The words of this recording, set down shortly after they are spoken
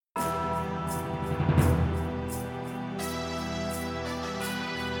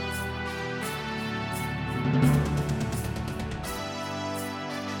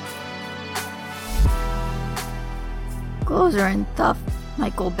Gozer and Thuff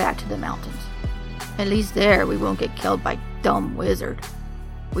might go back to the mountains. At least there we won't get killed by dumb wizard.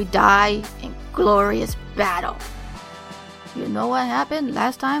 We die in glorious battle. You know what happened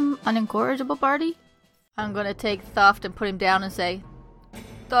last time on IncorrigiBull Party? I'm gonna take Thuft and put him down and say,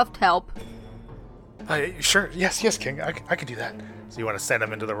 Thuft, help. Sure, yes, King, I can do that. So you want to send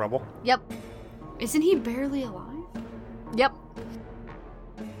him into the rubble? Yep. Isn't he barely alive? Yep.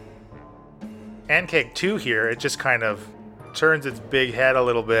 Pancake 2 here, it just kind of turns its big head a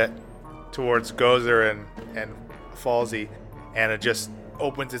little bit towards Gozer and Falsey, and it just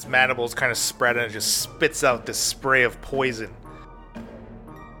opens its mandibles, kind of spread, and it just spits out this spray of poison.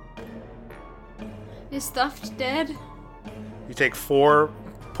 Is Thuft dead? You take 4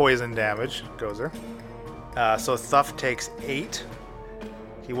 poison damage, Gozer. So Thuff takes 8.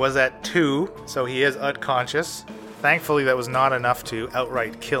 He was at 2, so he is unconscious. Thankfully, that was not enough to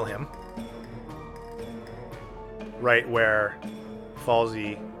outright kill him. Right where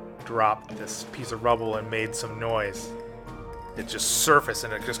Falsey dropped this piece of rubble and made some noise, it just surfaced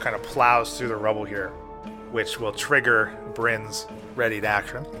and it just kind of plows through the rubble here, which will trigger Bryn's readied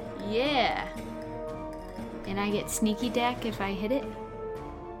action. Yeah. And I get sneaky deck if I hit it?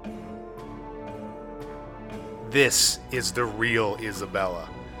 This is the real Isabella,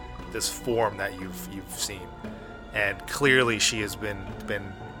 this form that you've seen, and clearly she has been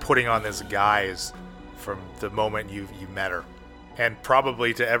putting on this guise from the moment you met her, and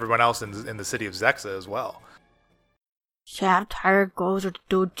probably to everyone else in the city of Zexa as well. Shaft hired Gozer to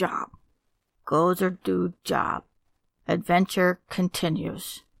do job. Gozer do job. Adventure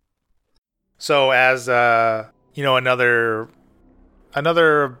continues. So as another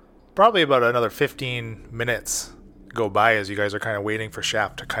probably about another 15 minutes go by as you guys are kind of waiting for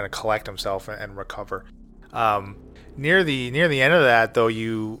Shaft to kind of collect himself and recover. Near the end of that, though,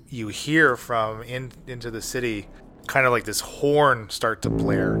 you hear from into the city kind of like this horn start to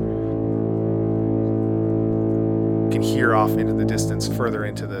blare. You can hear off into the distance, further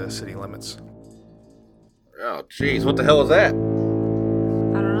into the city limits. Oh, jeez, what the hell is that? I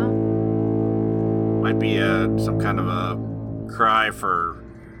don't know. Might be some kind of a cry for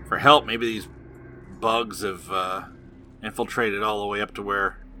help. Maybe these bugs have infiltrated all the way up to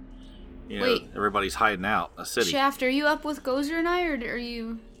where Wait. everybody's hiding out. A city. Shaft, are you up with Gozer and I, or are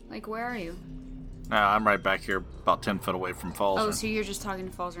you, where are you? No, I'm right back here, about 10 foot away from Falzern. Oh, so you're just talking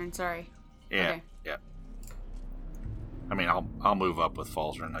to Falzern, sorry. Yeah, Okay. yeah. I mean, I'll move up with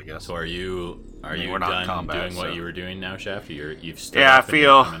Falzern, I guess. So are you we're not done in combat, doing what so. you were doing now, Shaft? You've stood Yeah, up and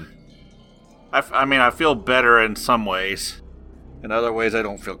you're coming? I feel better in some ways. In other ways, I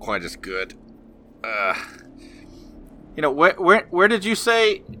don't feel quite as good. Where did you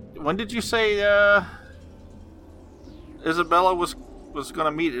say? When did you say Isabella was going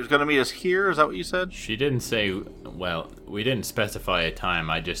to meet? Is going to meet us here? Is that what you said? She didn't say. Well, we didn't specify a time.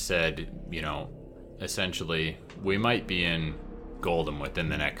 I just said, essentially, we might be in Goldham within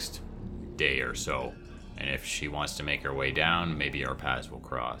the next day or so, and if she wants to make her way down, maybe our paths will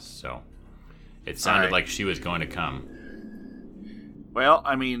cross. So it sounded like she was going to come. Well,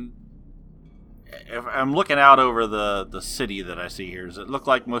 I mean, if I'm looking out over the city that I see here, does it look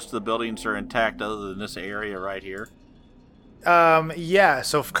like most of the buildings are intact other than this area right here? Yeah,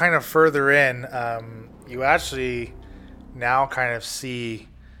 so kind of further in, you actually now kind of see,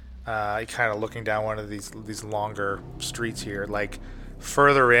 kind of looking down one of these longer streets here, like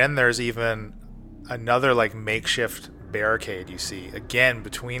further in, there's even another like makeshift barricade you see. Again,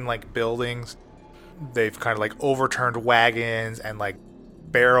 between like buildings, they've kind of like overturned wagons and like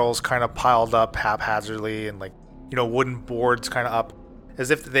barrels kind of piled up haphazardly, and like wooden boards kind of up, as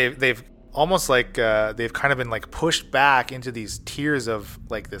if they've almost like they've kind of been like pushed back into these tiers of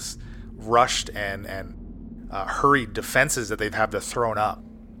like this rushed and hurried defenses that they've had to thrown up.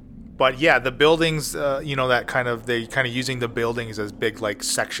 But yeah, the buildings, that kind of they kind of using the buildings as big like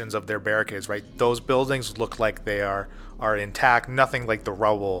sections of their barricades, right? Those buildings look like they are intact. Nothing like the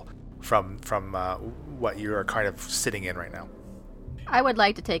rubble from what you are kind of sitting in right now. I would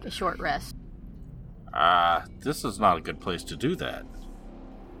like to take a short rest. This is not a good place to do that.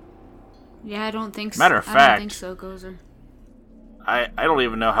 Yeah, I don't think so. Matter of I fact, don't think so, Gozer. I don't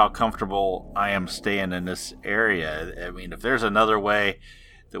even know how comfortable I am staying in this area. I mean, if there's another way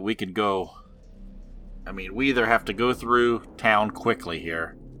that we could go, I mean, we either have to go through town quickly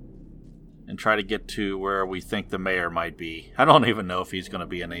here and try to get to where we think the mayor might be. I don't even know if he's going to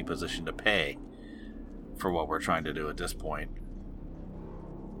be in a position to pay for what we're trying to do at this point.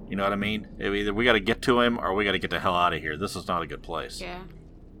 You know what I mean? Either we got to get to him or we got to get the hell out of here. This is not a good place. Yeah.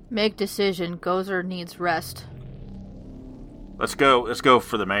 Make decision. Gozer needs rest. Let's go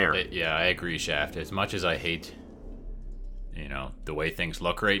for the mayor. Yeah, I agree, Shaft. As much as I hate the way things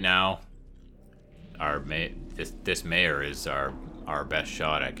look right now, this mayor is our best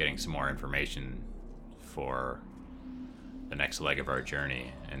shot at getting some more information for the next leg of our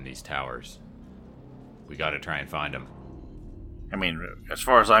journey in these towers. We got to try and find him. I mean, as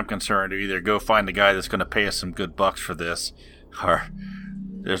far as I'm concerned, we either go find the guy that's going to pay us some good bucks for this, or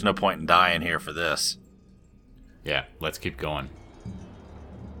there's no point in dying here for this. Yeah, let's keep going.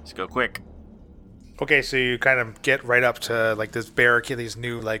 Let's go quick. Okay, so you kind of get right up to like this barricade, these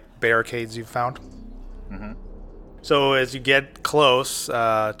new like barricades you've found. Mm-hmm. So as you get close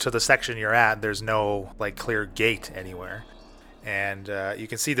to the section you're at, there's no like clear gate anywhere, and you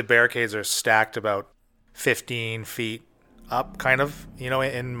can see the barricades are stacked about 15 feet up, kind of,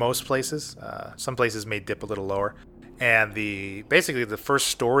 in most places. Some places may dip a little lower, and basically the first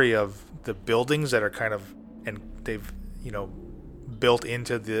story of the buildings that are kind of, and they've built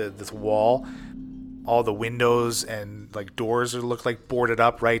into this wall. All the windows and like doors look like boarded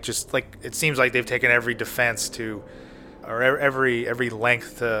up, right? Just like it seems like they've taken every defense or every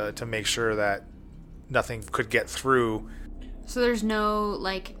length to make sure that nothing could get through. So there's no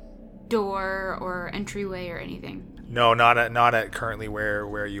like door or entryway or anything. No, not at currently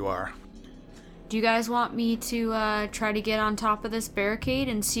where you are. Do you guys want me to try to get on top of this barricade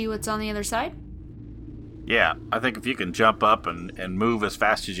and see what's on the other side? Yeah, I think if you can jump up and move as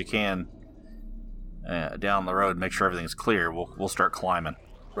fast as you can down the road, make sure everything's clear, we'll start climbing.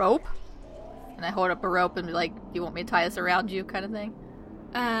 Rope? And I hold up a rope and be like, you want me to tie this around you kind of thing?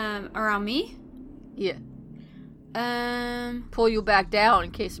 Around me? Yeah. Pull you back down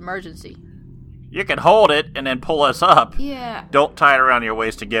in case emergency. You can hold it and then pull us up. Yeah. Don't tie it around your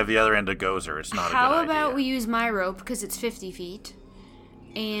waist to give the other end a gozer. It's not a good idea. How about we use my rope, because it's 50 feet.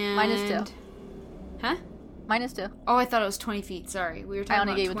 And... Mine is 2. Huh? Mine is 2. Oh, I thought it was 20 feet. Sorry. We were talking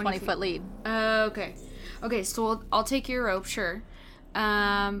I only about gave a 20 foot lead. Okay. Okay, so I'll take your rope, sure.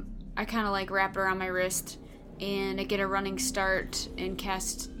 I kind of like wrap it around my wrist, and I get a running start and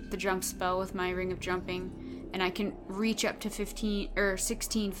cast the jump spell with my ring of jumping, and I can reach up to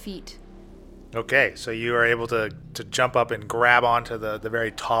 16 feet. Okay, so you are able to jump up and grab onto the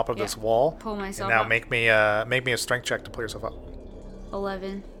very top of this wall. Pull myself and now up. make me a strength check to pull yourself up.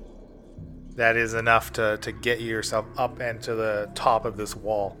 11. That is enough to get yourself up and to the top of this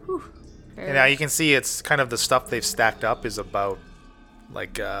wall. And now you can see it's kind of the stuff they've stacked up is about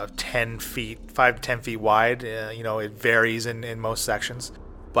like 10 feet, 5 to 10 feet wide. It varies in most sections.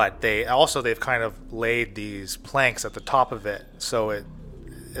 But they've kind of laid these planks at the top of it, so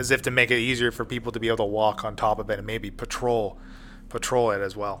as if to make it easier for people to be able to walk on top of it and maybe patrol it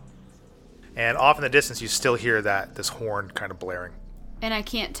as well. And off in the distance, you still hear this horn kind of blaring. And I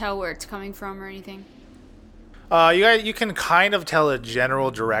can't tell where it's coming from or anything. You can kind of tell a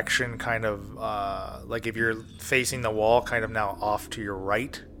general direction, kind of like if you're facing the wall, kind of now off to your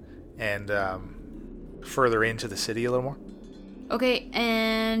right and further into the city a little more. Okay,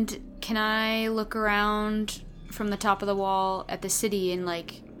 and can I look around from the top of the wall at the city and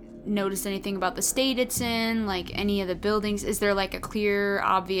like notice anything about the state it's in, like any of the buildings? Is there like a clear,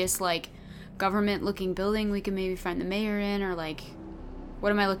 obvious like government looking building we can maybe find the mayor in, or like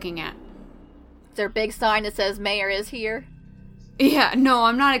what am I looking at? Is there a big sign that says mayor is here? Yeah, no,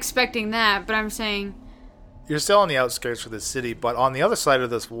 I'm not expecting that, but I'm saying you're still on the outskirts of the city, but on the other side of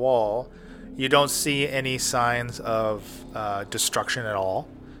this wall you don't see any signs of destruction at all.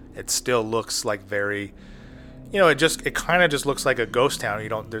 It still looks like very, it kind of just looks like a ghost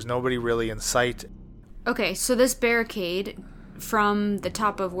town. There's nobody really in sight. Okay, so this barricade, from the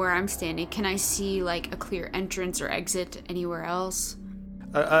top of where I'm standing, can I see like a clear entrance or exit anywhere else?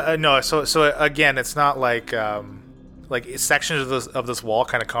 No. So again, it's not like sections of this wall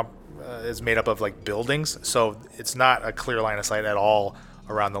kind of is made up of like buildings. So it's not a clear line of sight at all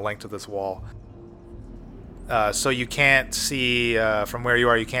around the length of this wall. So you can't see from where you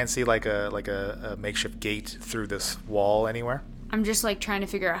are. You can't see like a makeshift gate through this wall anywhere. I'm just like trying to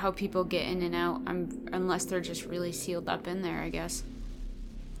figure out how people get in and out. Unless they're just really sealed up in there, I guess.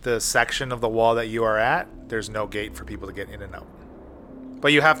 The section of the wall that you are at, there's no gate for people to get in and out.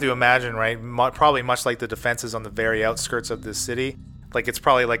 But you have to imagine, right? Probably much like the defenses on the very outskirts of this city. Like it's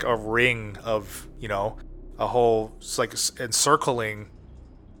probably like a ring of, a whole like encircling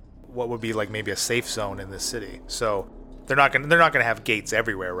what would be like maybe a safe zone in this city. So they're not gonna have gates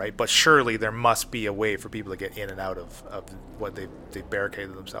everywhere, right? But surely there must be a way for people to get in and out of what they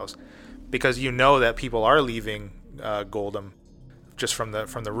barricaded themselves, because that people are leaving Goldham just from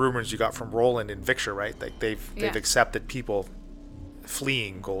the rumors you got from Roland and Victor, right? Like they've accepted people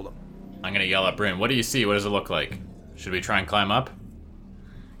fleeing Goldham. I'm gonna yell at Bryn. What do you see? What does it look like? Should we try and climb up?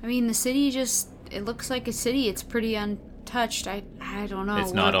 I mean, the city it looks like a city. It's pretty touched. I don't know.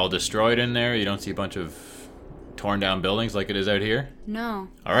 It's not all destroyed in there? You don't see a bunch of torn down buildings like it is out here? No.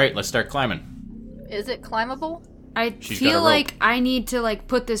 All right, let's start climbing. Is it climbable? I She's got a feel rope. like I need to like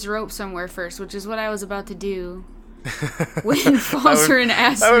put this rope somewhere first, which is what I was about to do when Falzarin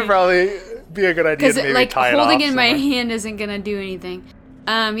asked That would me. probably be a good idea Because to maybe like tie it holding off it in my somewhere. hand isn't gonna do anything.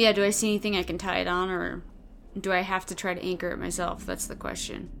 Yeah. Do I see anything I can tie it on, or do I have to try to anchor it myself? That's the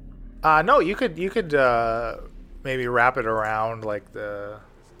question. No, you could maybe wrap it around like the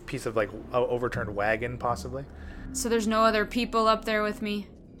piece of like overturned wagon, possibly. So there's no other people up there with me.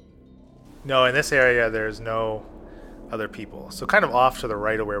 No, in this area there's no other people. So kind of off to the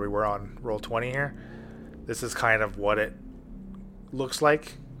right of where we were on roll 20 here. This is kind of what it looks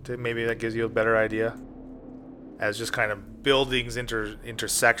like. Maybe that gives you a better idea. As just kind of buildings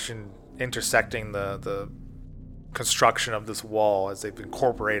intersecting the construction of this wall as they've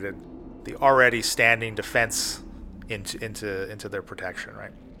incorporated the already standing defense into their protection,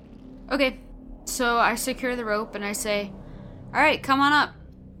 right? Okay. So I secure the rope and I say, "All right, come on up."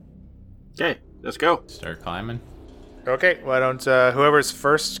 Okay, let's go. Start climbing. Okay, why don't whoever's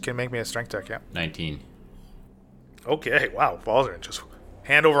first can make me a strength check, yeah. 19. Okay, wow, Falzarin just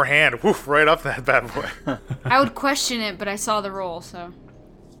hand over hand, woof, right up that bad boy. I would question it, but I saw the roll, so.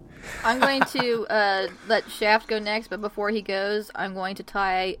 I'm going to let Shaft go next, but before he goes, I'm going to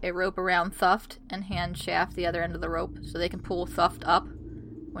tie a rope around Thuft and hand Shaft the other end of the rope so they can pull Thuft up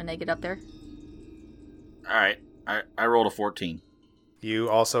when they get up there. All right, I rolled a 14. You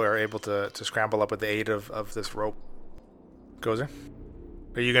also are able to scramble up with the aid of this rope. Gozer?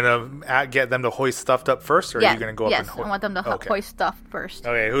 Are you going to get them to hoist stuff up first, or are you going to go up and Yes, hoist? I want them to hoist stuff first.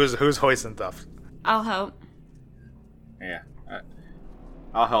 Okay, who's hoisting stuff? I'll help. Yeah,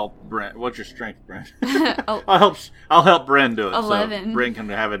 I'll help Brent. What's your strength, Brent? Oh, I'll help Brent do it. 11. So Brent can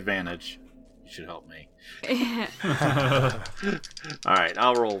have advantage. You should help me. All right,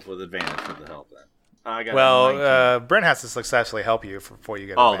 I'll roll with advantage for the help then. I got a 19. Brent has to successfully help you before you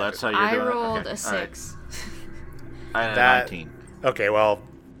get Oh, advantage. that's how you're I doing it. rolled Okay, a all right. 6. I had a That- 19. Okay, well,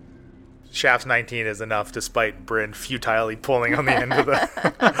 Shaft's 19 is enough, despite Bryn futilely pulling on the end of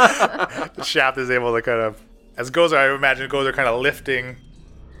the Shaft is able to kind of, as Gozer, I imagine Gozer kind of lifting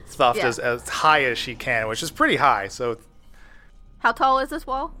stuff Yeah. as high as she can, which is pretty high, so How tall is this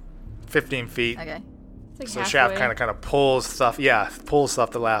wall? 15 feet. Okay. It's like So halfway. Shaft kind of pulls stuff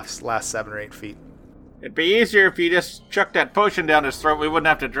the last 7 or 8 feet. It'd be easier if you just chucked that potion down his throat. We wouldn't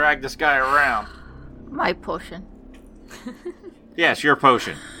have to drag this guy around. My potion. Yes, your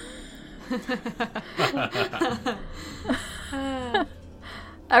potion.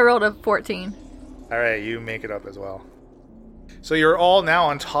 I rolled a 14. All right, you make it up as well. So you're all now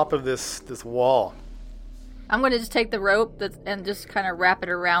on top of this wall. I'm going to just take the rope and just kind of wrap it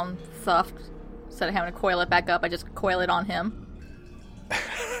around Thuft. Instead of having to coil it back up, I just coil it on him.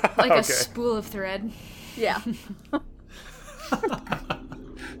 Like Okay. a spool of thread. Yeah.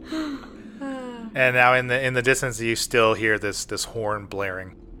 And now in the distance, you still hear this horn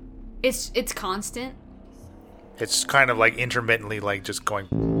blaring. It's constant. It's kind of like intermittently, like just going.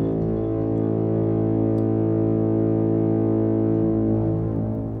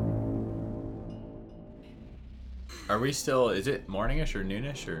 Are we still, is it morningish or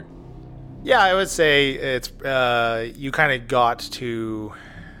noonish or? Yeah, I would say it's you kind of got to.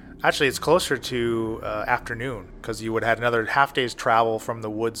 Actually, it's closer to afternoon because you would have had another half day's travel from the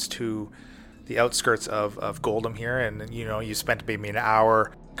woods to the outskirts of Goldham here, and you spent maybe an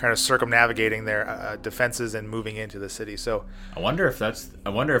hour kind of circumnavigating their defenses and moving into the city. So I wonder if that's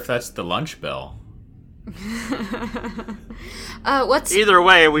the lunch bell. What's Either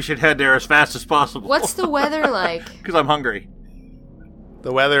way, we should head there as fast as possible. what's the weather like? Because I'm hungry.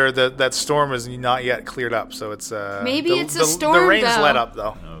 the weather, that storm is not yet cleared up. So it's Maybe it's a the storm rain's bell. let up though.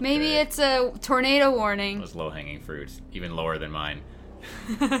 Okay. Maybe it's a tornado warning. Those low-hanging fruits, even lower than mine.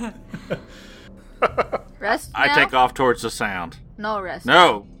 Rest I now? take off towards the sound. No rest.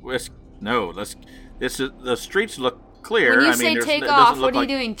 The streets look clear. When you I say mean, it take doesn't off, look what are like-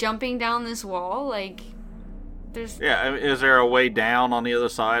 you doing? Jumping down this wall? Like, there's. Yeah, I mean, is there a way down on the other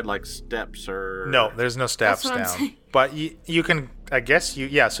side, like steps or? No, there's no steps That's what I'm down. saying. But you can, I guess so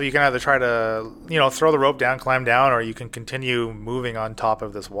you can either try to, throw the rope down, climb down, or you can continue moving on top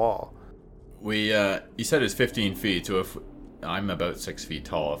of this wall. We, you said it's 15 feet, so if I'm about 6 feet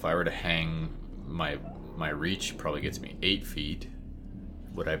tall, if I were to hang, my reach probably gets me 8 feet.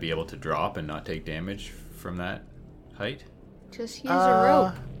 Would I be able to drop and not take damage from that height? Just use a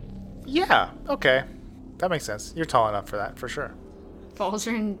rope. Yeah, okay. That makes sense. You're tall enough for that, for sure.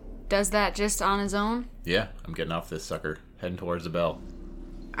 Falzarin does that just on his own? Yeah, I'm getting off this sucker, heading towards the bell.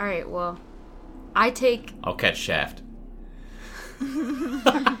 Alright, well, I take. I'll catch Shaft.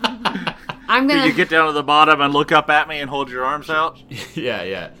 I'm Can gonna. you get down to the bottom and look up at me and hold your arms out?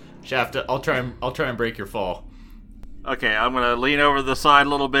 Yeah. Shaft, I'll try and break your fall. Okay, I'm gonna lean over the side a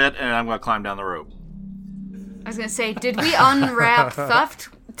little bit, and I'm gonna climb down the rope. I was gonna say, did we unwrap Thuft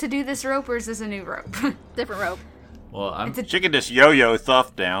to do this rope, or is this a new rope? Different rope. Well, I'm She can just yo-yo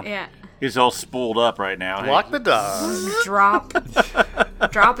Thuff down. Yeah. He's all spooled up right now. Walk the dog.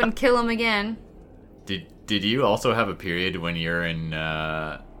 Drop and kill him again. Did you also have a period when you're in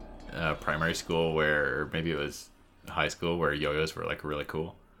primary school or maybe it was high school where yo-yos were like really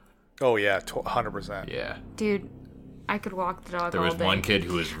cool? Oh yeah, 100%. Yeah. Dude, I could walk the dog There all was day. one kid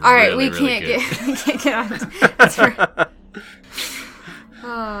who was All right, really, we really can't good. get on. That's right.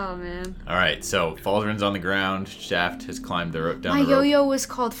 Oh man. All right, so Falzarin's on the ground. Shaft has climbed the rope down My the rope. yo-yo was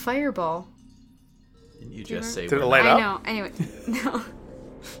called Fireball. Didn't you just say Did it we're light not- I up? know. Anyway,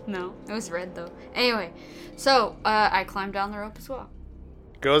 no, it was red though. Anyway, so I climbed down the rope as well.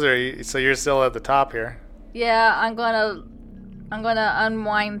 Gozer, so you're still at the top here. Yeah, I'm gonna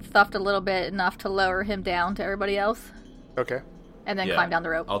unwind Thuft a little bit enough to lower him down to everybody else, Okay. and then Yeah, climb down the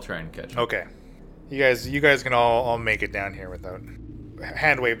rope. I'll try and catch him. Okay. You guys can all make it down here without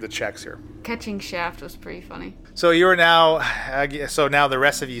hand wave the checks here. Catching Shaft was pretty funny. So you are now. So now the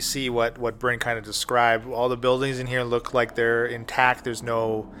rest of you see what Bryn kind of described. All the buildings in here look like they're intact. There's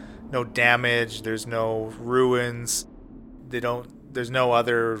no damage. There's no ruins. There's no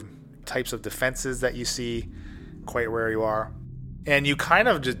other types of defenses that you see quite where you are, and you kind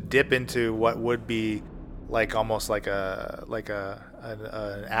of just dip into what would be like almost like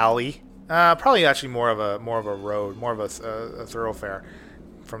an alley. Probably actually more of a road, more of a thoroughfare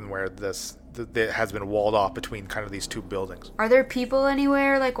from where that has been walled off between kind of these two buildings. Are there people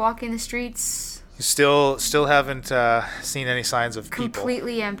anywhere like walking the streets? You still haven't seen any signs of people.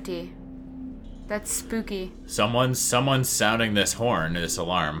 Completely empty. That's spooky. Someone's sounding this horn, this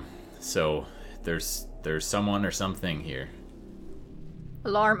alarm. So there's someone or something here.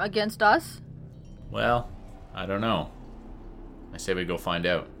 Alarm against us? Well, I don't know. I say we go find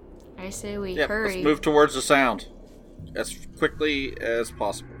out. I say we Yep, hurry. let's move towards the sound as quickly as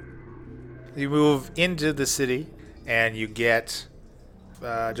possible. You move into the city, and you get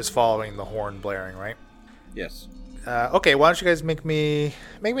just following the horn blaring, right? Yes. Okay, why don't you guys make me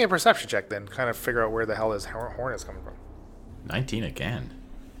a perception check then? Kind of figure out where the hell this horn is coming from. 19 again.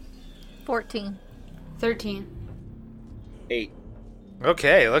 14. 13. 8.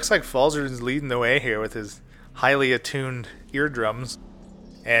 Okay, it looks like Falzer's leading the way here with his highly attuned eardrums.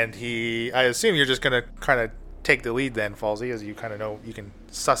 And I assume you're just going to kind of take the lead then, Falsey, as you kind of know, you can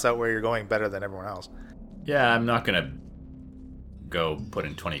suss out where you're going better than everyone else. Yeah, I'm not gonna go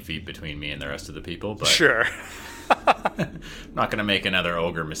putting 20 feet between me and the rest of the people, but Sure. I'm not gonna make another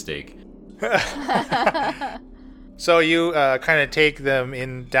ogre mistake. So you kind of take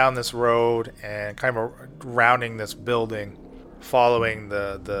them down this road and kind of rounding this building, following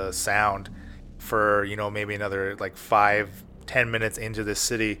the sound for, maybe another like 5-10 minutes into the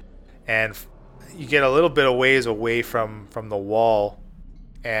city, and you get a little bit of ways away from the wall,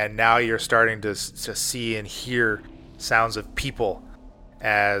 and now you're starting to see and hear sounds of people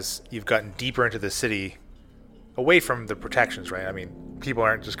as you've gotten deeper into the city, away from the protections, right? I mean, people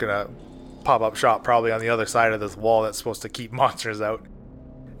aren't just gonna pop up shop probably on the other side of this wall that's supposed to keep monsters out.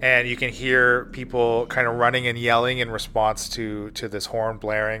 And you can hear people kind of running and yelling in response to this horn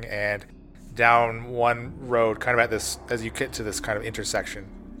blaring, and down one road, kind of at this, as you get to this kind of intersection,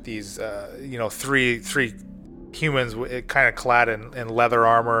 these three humans kind of clad in leather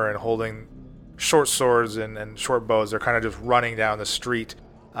armor and holding short swords and short bows. They're kind of just running down the street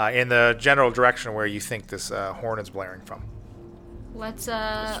in the general direction where you think this horn is blaring from. Let's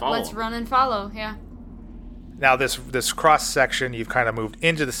follow. run and follow. Yeah. Now this cross section, you've kind of moved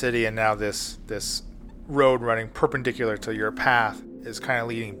into the city, and now this road running perpendicular to your path is kind of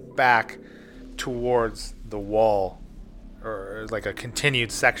leading back towards the wall, or like a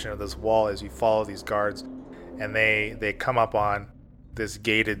continued section of this wall as you follow these guards, and they come up on this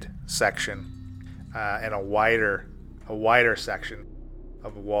gated section and a wider section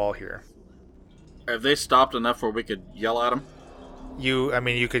of wall here. Have they stopped enough where we could yell at them?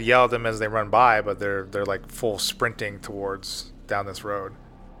 You could yell at them as they run by, but they're like full sprinting towards down this road.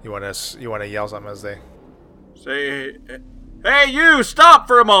 You want to yell something as they Say, hey, you, stop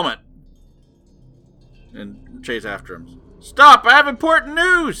for a moment! And chase after him. Stop, I have important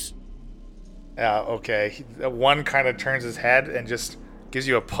news! okay. One kind of turns his head and just gives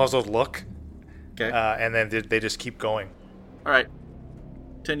you a puzzled look, Okay. and then they just keep going. Alright.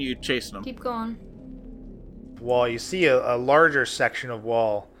 Continue chasing them. Keep going. Wall, you see a larger section of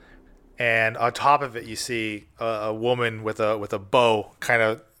wall, and on top of it, you see a woman with a bow, kind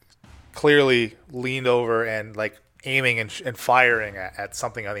of clearly leaned over and like aiming and firing at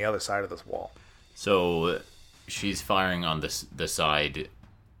something on the other side of this wall. So she's firing on the side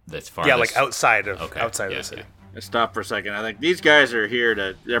that's farthest. Yeah, like outside of Okay, of the yeah, city. okay. Let's stop for a second. I think these guys are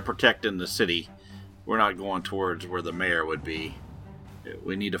here they're protecting the city. We're not going towards where the mayor would be.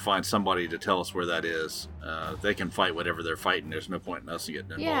 We need to find somebody to tell us where that is. They can fight whatever they're fighting. There's no point in us getting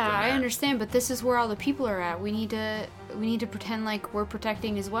involved in Yeah, that. I understand, but this is where all the people are at. We need to pretend like we're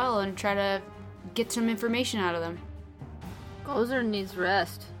protecting as well and try to get some information out of them. Gozer needs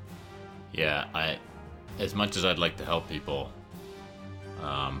rest. Yeah, as much as I'd like to help people,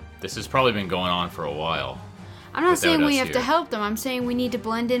 this has probably been going on for a while. I'm not without saying we us have to here. help them. I'm saying we need to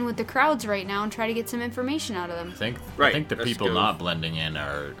blend in with the crowds right now and try to get some information out of them. I Right, think the let's people go. not blending in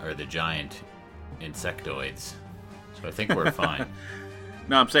are the giant insectoids. So I think we're fine.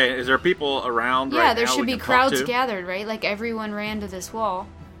 No, I'm saying, is there people around Yeah, right there now should we be can talk crowds to? gathered, right? Like everyone ran to this wall.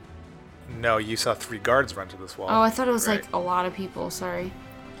 No, you saw 3 guards run to this wall. Oh, I thought it was Right. like a lot of people. Sorry.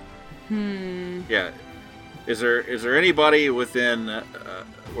 Yeah. Is there anybody within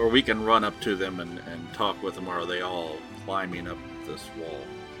where we can run up to them and talk with them, or are they all climbing up this wall?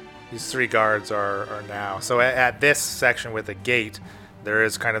 These 3 guards are now. So at this section with the gate, there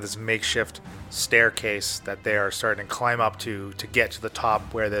is kind of this makeshift staircase that they are starting to climb up to get to the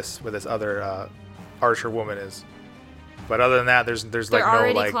top where this other archer woman is. But other than that, there's They're like no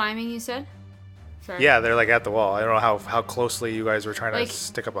already like. climbing, you said? Sorry. Yeah, they're like at the wall. I don't know how closely you guys were trying Like, to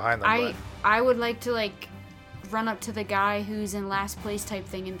stick up behind them. I would like to like run up to the guy who's in last place type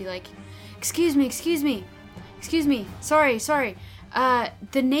thing and be like, excuse me, sorry,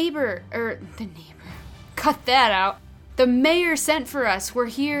 the neighbor, cut that out. The mayor sent for us. We're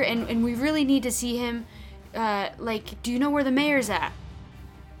here and we really need to see him. Do you know where the mayor's at?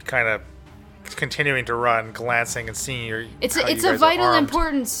 but kind of continuing to run, glancing and seeing your. It's how you a guys are vital armed.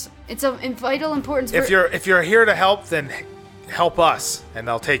 importance. It's a vital importance. If you're here to help, then help us, and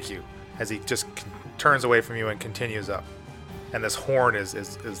they'll take you. As he just turns away from you and continues up, and this horn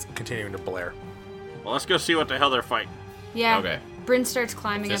is continuing to blare. Well, let's go see what the hell they're fighting. Yeah. Okay. Bryn starts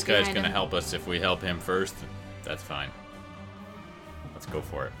climbing This up guy's behind gonna him. help us if we help him first. That's fine. Let's go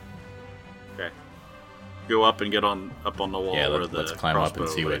for it. Okay. Go up and get up on the wall Yeah, where let's the climb up and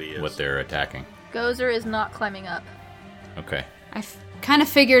crossbow see lady what is. they're attacking. Gozer is not climbing up. Okay. I kind of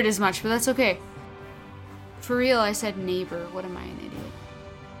figured as much, but that's okay. For real, I said neighbor. What am I, an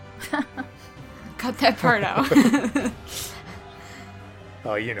idiot? Cut that part out.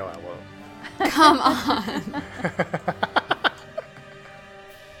 Oh, you know I won't. Come on.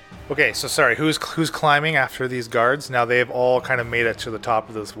 Okay, so sorry, who's climbing after these guards? Now they've all kind of made it to the top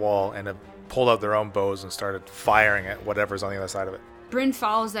of this wall and have pulled out their own bows and started firing at whatever's on the other side of it. Bryn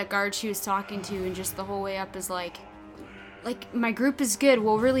follows that guard she was talking to, and just the whole way up is like my group is good.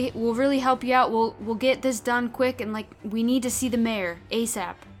 We'll really help you out. We'll get this done quick, and like we need to see the mayor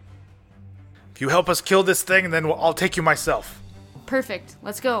ASAP. If you help us kill this thing, then I'll take you myself. Perfect.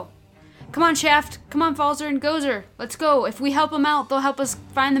 Let's go. Come on, Shaft. Come on, Falzer and Gozer. Let's go. If we help them out, they'll help us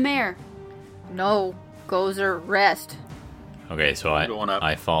find the mayor. No, Gozer, rest. Okay, so Going up.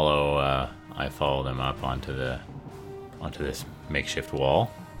 I follow them up onto this makeshift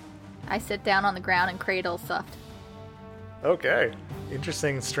wall. I sit down on the ground and cradle Suft. Okay,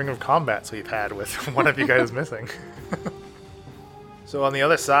 interesting string of combats we've had with one of you guys missing. So on the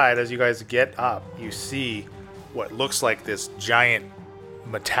other side, as you guys get up, you see what looks like this giant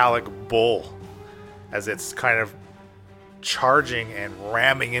metallic bull as it's kind of charging and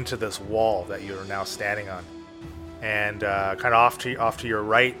ramming into this wall that you're now standing on. And kind of off to your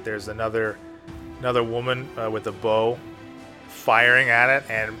right, there's another woman with a bow firing at it,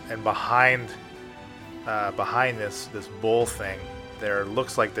 and behind this bull thing, there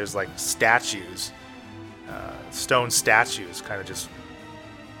looks like there's like statues, stone statues, kind of just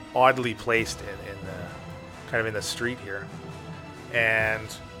oddly placed in the street here. And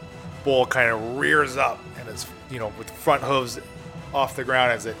bull kind of rears up, and it's with front hooves off the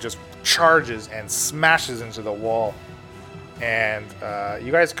ground as it just charges and smashes into the wall. And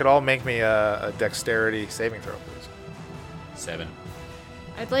you guys could all make me a dexterity saving throw, please. 7.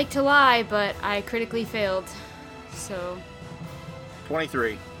 I'd like to lie, but I critically failed. So,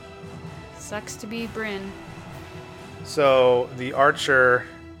 23. sucks to be Bryn. So the archer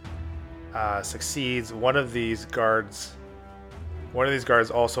succeeds. One of these guards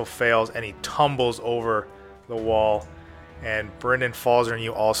also fails, and he tumbles over the wall. And Brendan falls, and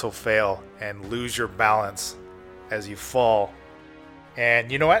you also fail and lose your balance as you fall.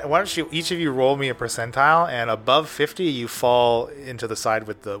 And you know what? Why don't you each of you roll me a percentile, and above 50, you fall into the side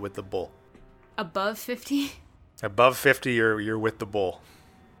with the bull. Above 50? Above 50, you're with the bull.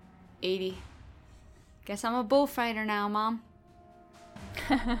 80. Guess I'm a bullfighter now, Mom.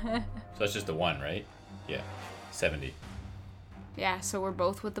 So that's just the one, right? Yeah. 70. Yeah, so we're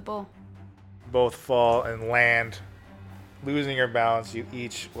both with the bull. Both fall and land, losing your balance. You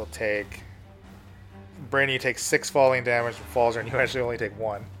each will take. Brandon, you take 6 falling damage from falls, and you actually only take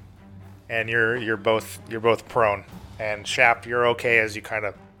 1. And you're both prone. And Shaft, you're okay as you kind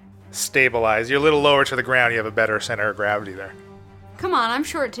of stabilize. You're a little lower to the ground. You have a better center of gravity there. Come on, I'm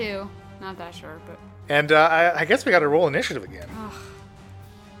short too. Not that short, but. And I guess we got to roll initiative again.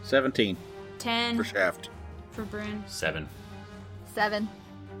 17 10 for Shaft. for Bryn. 7. 7.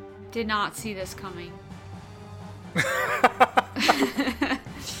 Did not see this coming.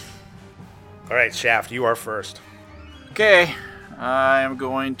 All right, Shaft, you are first. Okay, I'm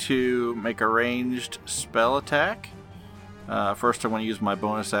going to make a ranged spell attack. First, I want to use my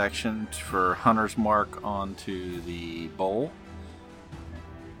bonus action for Hunter's Mark onto the bowl.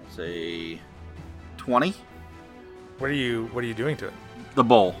 It's a 20. What are you doing to it? The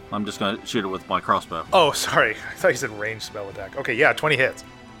bowl. I'm just going to shoot it with my crossbow. Oh, sorry. I thought you said ranged spell attack. Okay, yeah, 20 hits.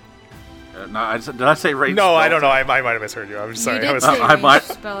 No, did I say ranged? No, spell I don't know. attack? I might have misheard you. I'm sorry. You I did was say I might-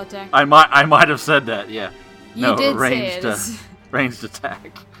 ranged spell attack. I might have said that. Yeah. You No, did ranged, say it. ranged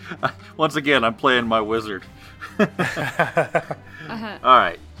attack. Once again, I'm playing my wizard. Uh-huh. All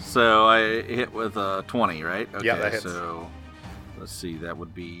right, so I hit with 20, right? Okay, Yeah, that hits. So let's see, that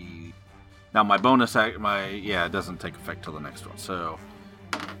would be now my bonus. It doesn't take effect till the next one. So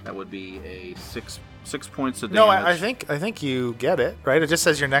that would be a six points of damage. No, I think you get it, right? It just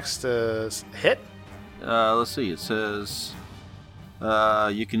says your next hit. Let's see. It says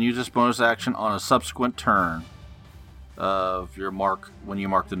you can use this bonus action on a subsequent turn of your mark when you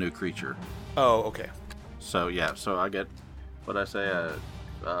mark the new creature. Oh, okay. So yeah, so I get what I say,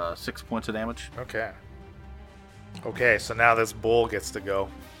 6 points of damage. Okay, so now this bull gets to go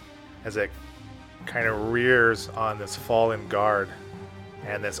as it kind of rears on this fallen guard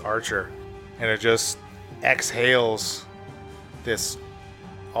and this archer, and it just exhales this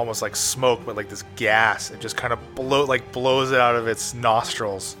almost like smoke, but like this gas. It just kind of blows it out of its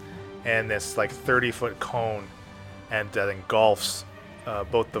nostrils, and this like 30-foot cone, and that engulfs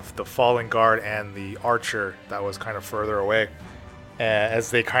both the fallen guard and the archer that was kind of further away. As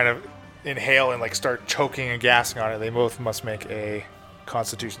they kind of inhale and like start choking and gassing on it, they both must make a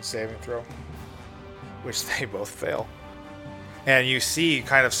Constitution saving throw, which they both fail. And you see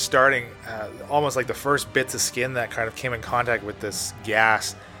kind of starting almost like the first bits of skin that kind of came in contact with this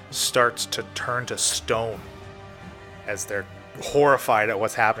gas starts to turn to stone as they're horrified at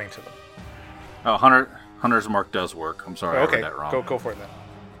what's happening to them. Oh, Hunter's Mark does work. I'm sorry, I read that wrong. Go for it then.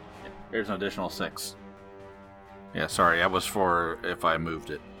 There's an additional 6. Yeah, sorry, that was for if I moved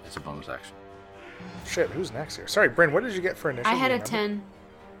it. It's a bonus action. Shit, who's next here? Sorry, Bryn, what did you get for initiative? I had a Remember? 10.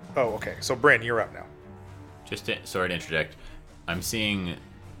 Oh, okay. So Bryn, you're up now. Sorry to interject. I'm seeing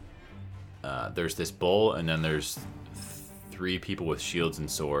there's this bull, and then there's 3 people with shields and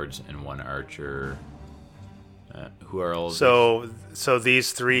swords, and 1 archer. Who are all of these? So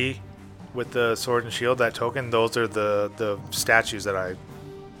these 3 with the sword and shield, that token, those are the statues that I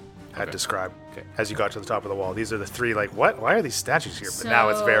had described as you got to the top of the wall. These are the 3, like, what? Why are these statues here? But now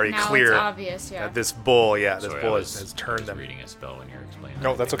it's very clear. It's obvious, yeah. That this bull, Sorry, has turned I was them. reading a spell when you were explaining.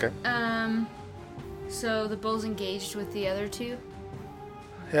 No, that's okay. So the bull's engaged with the other 2?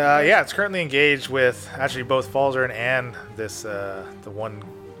 Yeah, it's currently engaged with actually both Falzern and this the one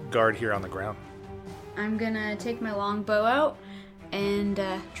guard here on the ground. I'm gonna take my longbow out and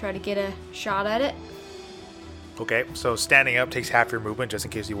try to get a shot at it. Okay, so standing up takes half your movement just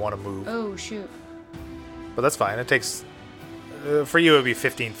in case you want to move. Oh, shoot. But that's fine. It takes, for you, it would be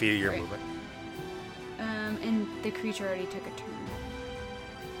 15 feet of your Right. movement. And the creature already took a turn.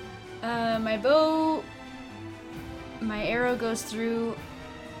 My arrow goes through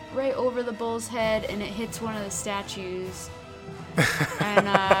right over the bull's head, and it hits one of the statues.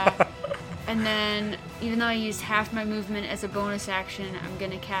 And then, even though I used half my movement as a bonus action, I'm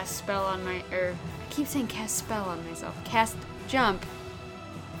gonna cast spell on I keep saying cast spell on myself. Cast jump,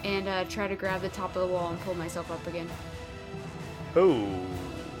 and try to grab the top of the wall and pull myself up again. Ooh.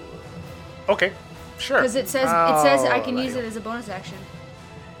 Okay, sure. Because it says I can Oh, use it as a bonus action.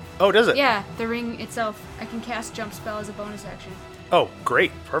 Oh, does it? Yeah, the ring itself. I can cast jump spell as a bonus action. Oh,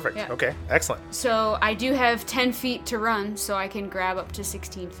 great. Perfect. Yeah. Okay, excellent. So I do have 10 feet to run, so I can grab up to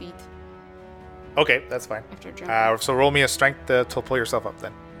 16 feet Okay, that's fine. after jumping. So roll me a strength to pull yourself up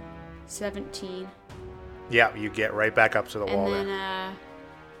then. 17. Yeah, you get right back up to the wall And there. then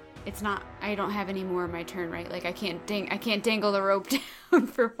it's not. I don't have any more of my turn, right? Like I can't dangle the rope down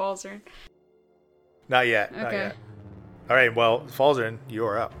for Falzern. Not yet. Not Okay. yet. All right. Well, Falzern,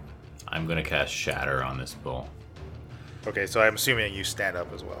 you're up. I'm gonna cast Shatter on this bull. Okay, so I'm assuming you stand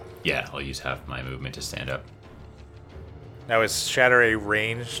up as well. Yeah, I'll use half my movement to stand up. Now, is Shatter a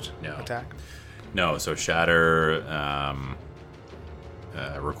ranged No. attack? No, so Shatter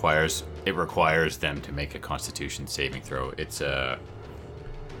requires them to make a Constitution saving throw.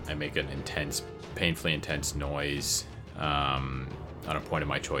 I make an painfully intense noise on a point of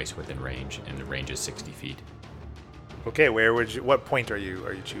my choice within range, and the range is 60 feet. Okay, what point are you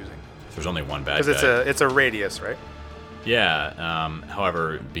choosing? So there's only one bad Because guy. it's a radius, right? Yeah.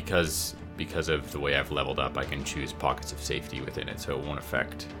 However, because of the way I've leveled up, I can choose pockets of safety within it, so it won't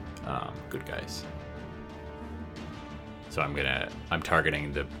affect good guys. So I'm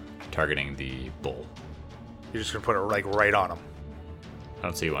targeting the bull. You're just gonna put it like right on him. I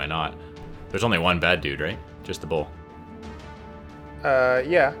don't see why not. There's only one bad dude, right? Just the bull.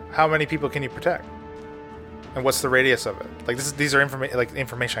 Yeah. How many people can you protect? And what's the radius of it? Like these are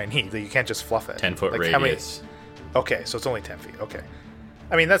information I need. That you can't just fluff it. 10-foot Like, how many- radius. Okay, so it's only 10 feet. Okay.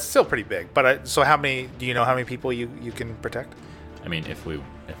 I mean, that's still pretty big. But so how many? Do you know how many people you can protect? I mean, if we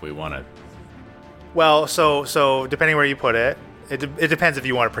want to. Well, so depending where you put it, it depends if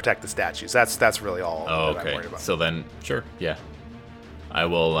you want to protect the statues. That's really all. Oh, that I'm okay. worried about. So then, sure, yeah. I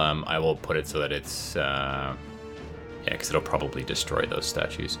will put it so that it's because it'll probably destroy those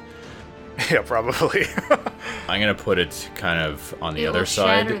statues. Yeah, probably. I'm gonna put it kind of on the It other will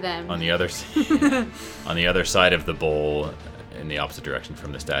side, shatter them. on the other side of the bowl, in the opposite direction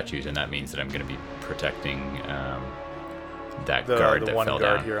from the statues, and that means that I'm gonna be protecting that guard the that one fell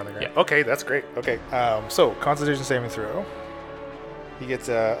guard down. here on the ground. Yeah. Okay, that's great. Okay, so Constitution saving throw. He gets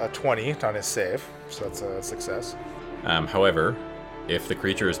a 20 on his save, so that's a success. However, if the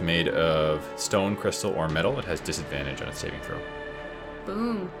creature is made of stone, crystal, or metal, it has disadvantage on its saving throw.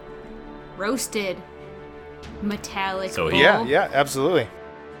 Boom. Roasted. Metallic. So bull. Yeah, absolutely.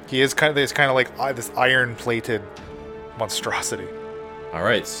 He is kind of like this iron-plated monstrosity. All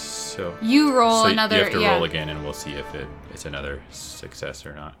right, so You roll another. you have to yeah. roll again, and we'll see if it's another success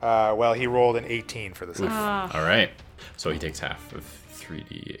or not. Well, he rolled an 18 for the save. All right, so he takes half of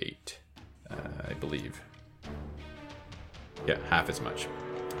 3d8, I believe. Yeah, half as much.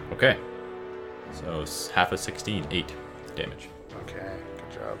 Okay, so half of 16, 8 damage, Okay,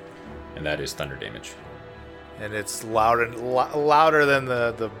 good job. and that is thunder damage. And it's louder than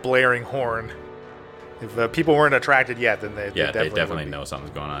the blaring horn. If people weren't attracted yet, then they Yeah, they would definitely be. know something's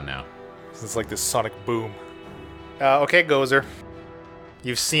going on now. It's like this sonic boom. Okay, Gozer.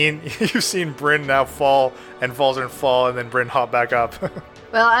 You've seen Bryn now fall and Falzern fall, and then Bryn hop back up.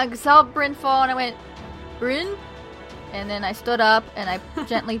 Well, I saw Bryn fall and I went, Bryn? And then I stood up and I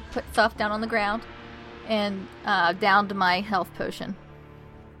gently put stuff down on the ground and downed my health potion,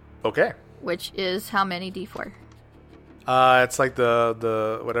 Okay. which is how many D4? It's like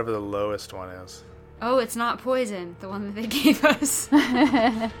the whatever the lowest one is. Oh, it's not poison, the one that they gave us.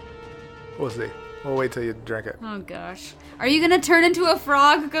 We'll see. We'll wait till you drink it. Oh gosh. Are you gonna turn into a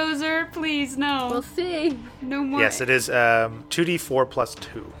frog, Gozer? Please, no. We'll see. No more. Yes, it is 2d4 plus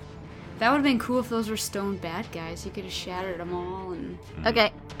 2. That would have been cool if those were stone bad guys. You could have shattered them all and.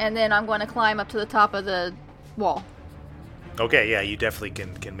 Okay, and then I'm going to climb up to the top of the wall. Okay, yeah, you definitely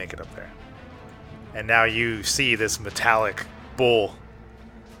can make it up there. And now you see this metallic bull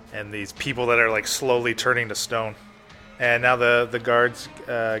and these people that are like slowly turning to stone. And now the guards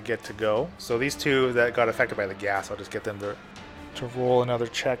get to go. So these two that got affected by the gas, I'll just get them to roll another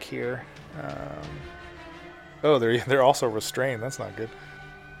check here. Oh, they're also restrained. That's not good.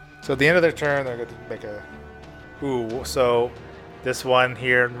 So at the end of their turn, they're going to make a... Ooh, so this one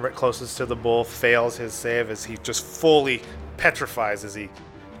here closest to the bull fails his save as he just fully petrifies as he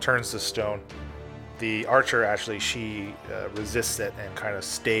turns to stone. The archer, actually, she resists it and kind of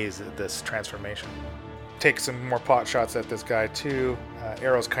stays at this transformation. Takes some more pot shots at this guy, too.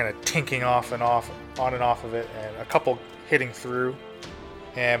 Arrows kind of tinking on and off of it, and a couple hitting through.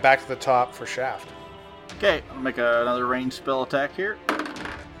 And back to the top for Shaft. Okay, I'll make another ranged spell attack here.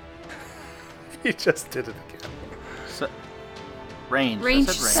 He just did it again. Range. Range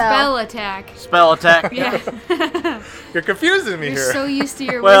I said range. spell attack. Spell attack. Yeah. You're confusing me You're here. so used to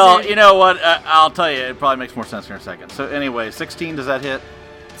your Well, wizard. you know what? I'll tell you. It probably makes more sense here in a second. So anyway, 16, does that hit?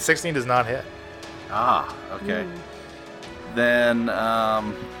 16 does not hit. Ah, okay. Then,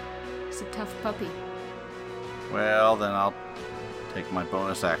 He's a tough puppy. well, then I'll take my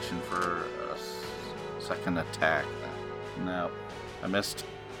bonus action for a second attack. No, I missed.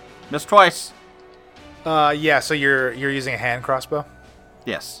 Missed twice. Yeah. So you're using a hand crossbow.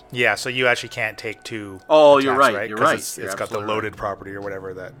 Yes. Yeah. So you actually can't take two. Oh, attacks, you're right. You're 'Cause right. It's You're got the absolutely loaded right. property or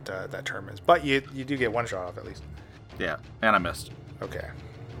whatever that term is. But you do get one shot off at least. Yeah, and I missed. Okay.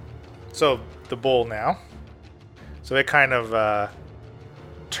 So the bull now. So it kind of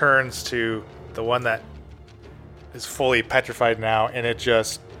turns to the one that is fully petrified now, and it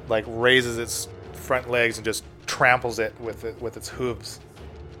just like raises its front legs and just tramples it with its hooves,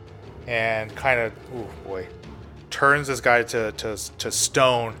 and kind of turns this guy to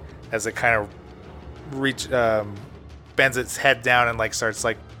stone as it kind of bends its head down and like starts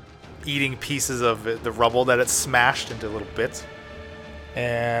like eating pieces of the rubble that it's smashed into little bits.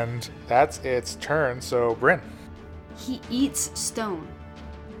 And that's its turn. So Bryn. He eats stone.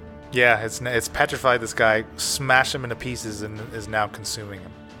 Yeah, it's petrified this guy, smashed him into pieces, and is now consuming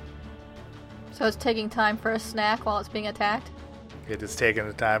him. So it's taking time for a snack while it's being attacked? It is taking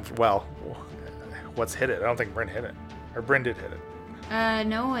the time. What's hit it? I don't think Bryn hit it. Or Bryn did hit it.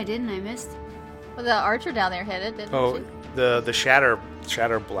 No, I didn't. I missed. Well, the archer down there hit it, didn't she? The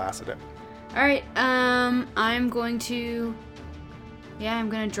shatter blasted it. All right. I'm going to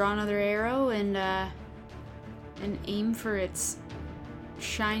draw another arrow and aim for its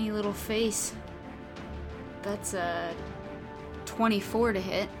shiny little face. That's a 24 to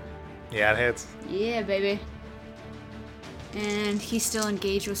hit. Yeah, it hits. Yeah, baby. And he's still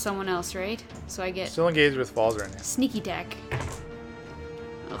engaged with someone else, right? So I get Still engaged with Falzer in here. sneak attack.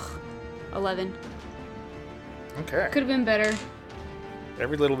 Ugh. 11. Okay. Could have been better.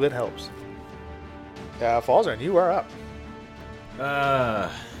 Every little bit helps. Falzer, you are up.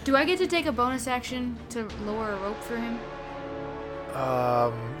 Do I get to take a bonus action to lower a rope for him?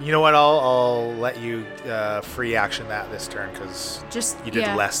 You know what? I'll let you free action that this turn because Just you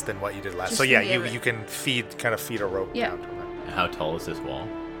did less than what you did last. Just So yeah, forgive you it. can feed a rope Yeah. down to him. How tall is this wall?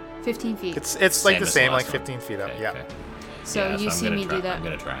 15 feet. It's like Same the as same, last like one. 15 feet up. Okay, Yeah. okay. So Yeah, you I'm see gonna me try, do that. I'm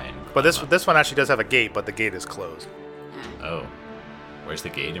gonna try and. But climb up. this one actually does have a gate, but the gate is closed. Oh, where's the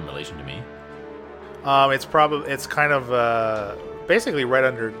gate in relation to me? It's kind of basically right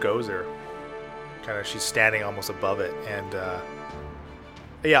under Gozer. Kind of, she's standing almost above it, and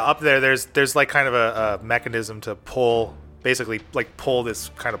yeah, up there. There's like kind of a mechanism to pull this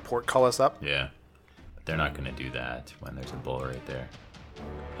kind of portcullis up. Yeah, but they're not gonna do that when there's a bull right there.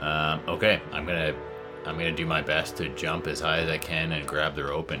 Okay, I'm gonna do my best to jump as high as I can and grab the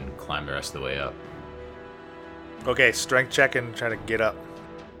rope and climb the rest of the way up. Okay, strength check and try to get up.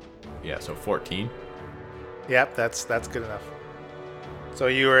 Yeah, so 14. Yep, that's good enough. So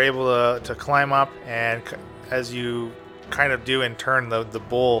you were able to climb up, and as you kind of do in turn, the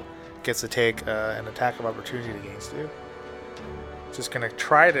bull gets to take an attack of opportunity against you. Just gonna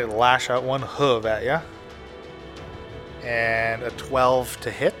try to lash out one hoof at you, and a 12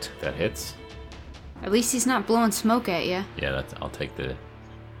 to hit. That hits. At least he's not blowing smoke at you. Yeah, I'll take the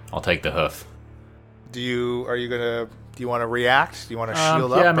hoof. Do you want to react? Do you want to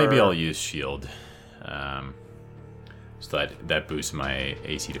shield up? Yeah, maybe or- I'll use shield. So that boosts my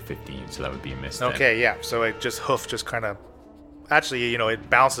AC to 15, so that would be a miss. then. Okay, yeah. So it just kind of, actually, it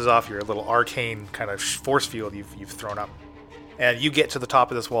bounces off your little arcane kind of force field you've thrown up, and you get to the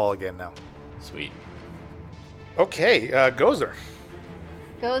top of this wall again now. Sweet. Okay, Gozer.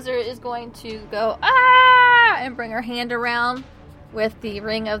 Gozer is going to go, and bring her hand around with the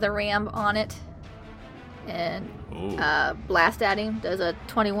ring of the ram on it. And Ooh. blast at him. Does a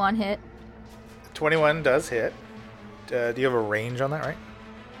 21 hit. 21 does hit. Do you have a range on that,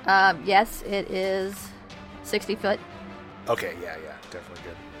 right? Yes, it is 60 foot. Okay, yeah, definitely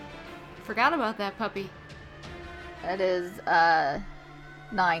good. Forgot about that puppy. That is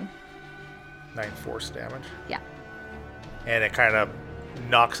 9. 9 force damage. Yeah. And it kind of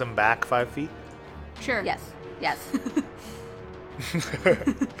knocks him back 5 feet. Sure. Yes.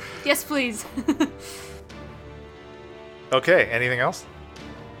 Yes, please. Okay, anything else?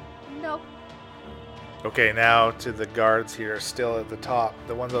 Nope. Okay, now to the guards here, still at the top.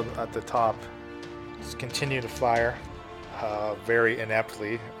 The ones at the top just continue to fire very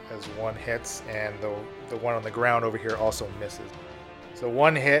ineptly as one hits, and the one on the ground over here also misses. So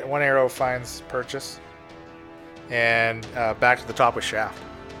one hit, one arrow finds purchase, and back to the top with Shaft.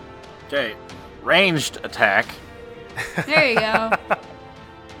 Okay, ranged attack. There you go.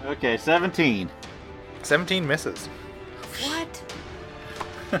 Okay, 17. 17 misses. What?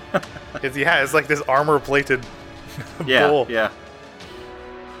 It's like this armor-plated Yeah, bull. yeah.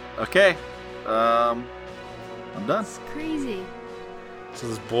 Okay, I'm done. It's crazy. So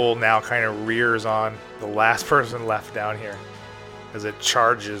this bull now kind of rears on the last person left down here as it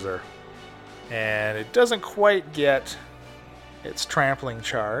charges her. And it doesn't quite get its trampling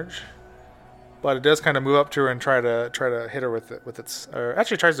charge. but it does kind of move up to her and try to hit her with its, or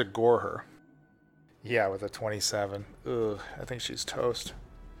actually tries to gore her. Yeah, with a 27. Ugh, I think she's toast.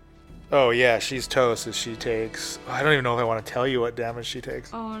 Oh yeah, she's toast as she takes. I don't even know if I want to tell you what damage she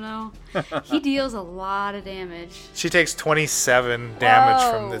takes. Oh no. He deals a lot of damage. She takes 27 damage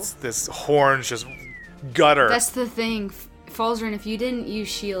Whoa. from this horns just gut her. That's the thing. Falzarin, if you didn't use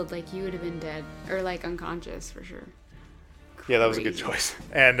shield, like, you would have been dead. Or, like, unconscious, for sure. Yeah, that was a good Crazy. choice.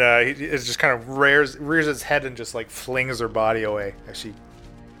 And it just kind of rears its head and just like flings her body away as she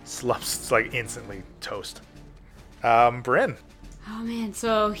slumps, like instantly toast. Bryn. Oh man,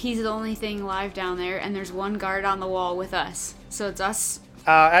 so he's the only thing alive down there, and there's one guard on the wall with us. So it's us.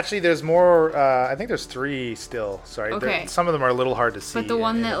 Actually, there's more. I think there's 3 still. Sorry. Okay. Some of them are a little hard to see. But the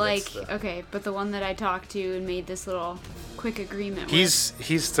one in that, the like, midst, okay, but the one that I talked to and made this little quick agreement with.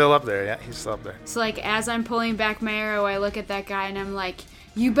 He's still up there. Yeah, he's still up there. So, like, as I'm pulling back my arrow, I look at that guy and I'm like,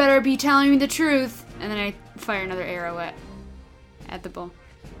 you better be telling me the truth. And then I fire another arrow at the bull.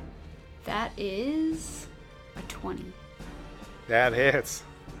 That is a 20. That hits.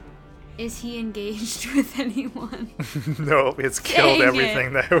 Is he engaged with anyone? No, it's killed Dang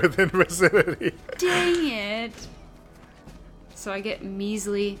everything that within vicinity. Dang it. So I get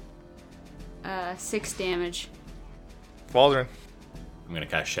measly 6 damage. Waldron. I'm gonna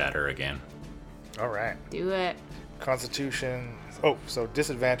cast Shatter again. All right. Do it. Constitution. Oh, so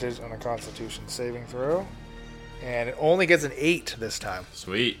disadvantage on a Constitution saving throw, and it only gets an 8 this time.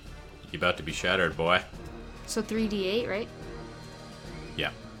 Sweet. You about to be shattered, boy. So 3d8, right?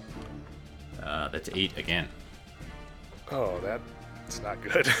 Yeah. That's 8 again. Oh, that's not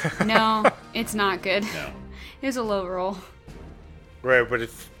good. No, it's not good. No. It was a low roll. Right, but it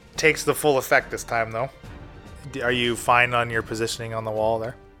takes the full effect this time, though. Are you fine on your positioning on the wall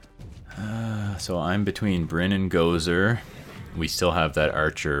there? So I'm between Bryn and Gozer. We still have that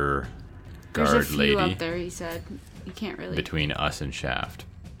archer guard There's a few lady up there, he said. You can't really. between us and Shaft.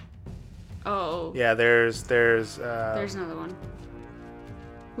 Oh. Yeah, there's There's another one.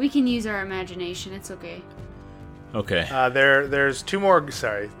 We can use our imagination. It's okay. Okay. there's 2 more.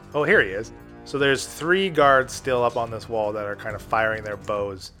 Sorry. Oh, here he is. So there's 3 guards still up on this wall that are kind of firing their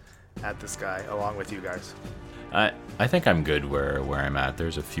bows at this guy, along with you guys. I think I'm good where I'm at.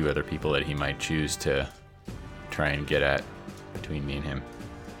 There's a few other people that he might choose to try and get at between me and him.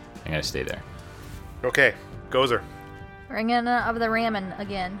 I'm gonna stay there. Okay, Gozer. Ringing of the ramen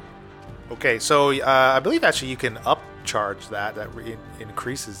again. Okay, so I believe actually you can upcharge that. That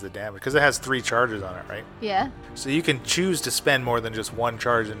increases the damage because it has 3 charges on it, right? Yeah. So you can choose to spend more than just 1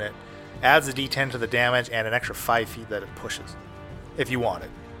 charge in it. Adds a d10 to the damage and an extra 5 feet that it pushes, if you want it.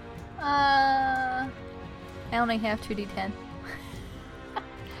 I only have 2d10.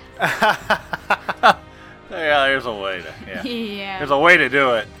 Yeah, there's a way to. Yeah. Yeah. There's a way to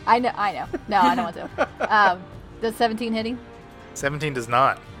do it. I know. No, I don't want to. Does 17 hitting? 17 does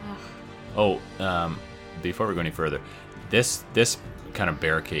not. Oh, before we go any further, this kind of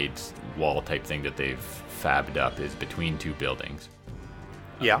barricade wall type thing that they've fabbed up is between 2 buildings.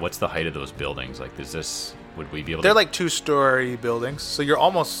 Yeah. What's the height of those buildings? Like, would we be able They're to... like 2-story buildings, so you're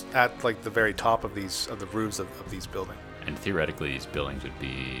almost at like the very top of the roofs of these buildings. And theoretically, these buildings would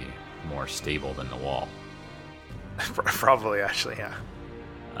be more stable than the wall. Probably, actually, yeah.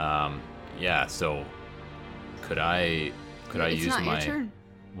 Yeah, so could I It's use not my... your turn.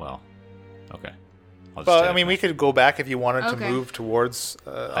 Well, okay. I'll just Well, take I mean, it. we could go back if you wanted Okay. to move towards. I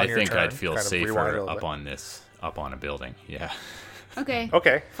on your think turn, I'd feel kind of rewind it a safer little bit. up on a building. Yeah. Okay.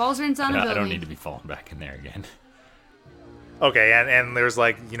 Okay. Falzarin's on a building. I don't need to be falling back in there again. Okay, and there's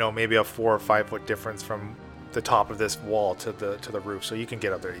like maybe a 4 or 5 foot difference from the top of this wall to the roof, so you can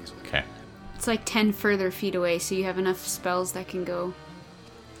get up there easily. Okay. It's like 10 further feet away, so you have enough spells that can go.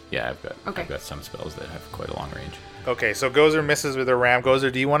 Yeah, Okay. I've got some spells that have quite a long range. Okay, so Gozer misses with her ram.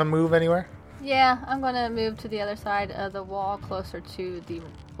 Gozer, do you want to move anywhere? Yeah, I'm going to move to the other side of the wall, closer to the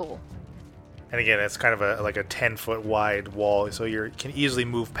bull. And again, it's kind of like a 10-foot wide wall, so you can easily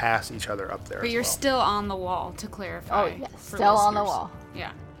move past each other up there. But as you're well. still on the wall, to clarify. Oh, yes, for still on the listeners. wall.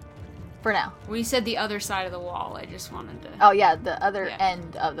 Yeah. For now. When you said the other side of the wall, I just wanted to. Oh, yeah, the other Yeah.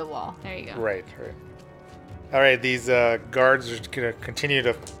 end of the wall. There you go. Right. All right, these guards are going to continue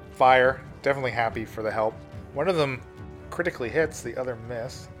to fire. Definitely happy for the help. One of them critically hits, the other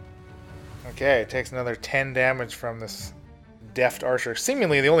miss. Okay, it takes another 10 damage from this deft archer.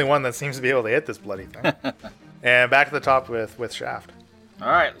 Seemingly the only one that seems to be able to hit this bloody thing. And back to the top with Shaft. All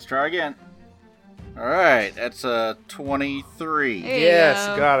right, let's try again. All right, that's a 23. There you Yes,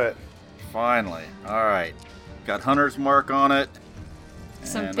 go. got it. Finally. All right. Got Hunter's Mark on it.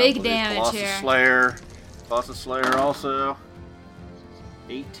 Some And I big believe damage Colossus here. Slayer. Colossus Slayer also.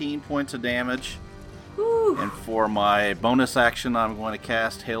 18 points of damage. Whew. And for my bonus action, I'm going to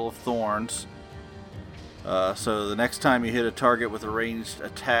cast Hail of Thorns. So the next time you hit a target with a ranged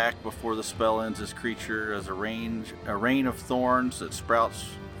attack before the spell ends, this creature has a rain of thorns that sprouts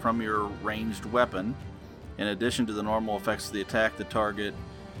from your ranged weapon. In addition to the normal effects of the attack, the target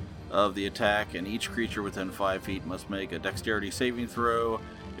of the attack and each creature within 5 feet must make a dexterity saving throw.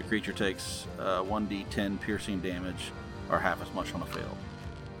 The creature takes 1d10 piercing damage, or half as much on a fail.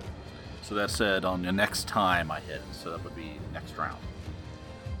 So that said, on the next time I hit, so that would be next round.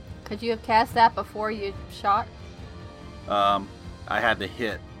 Could you have cast that before you shot? I had to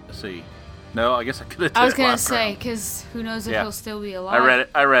hit. Let's see. No, I guess I could have. I was gonna say, because who knows if he'll still be alive.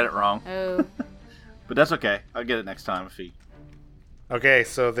 I read it wrong. Oh. But that's okay. I'll get it next time if he. Okay,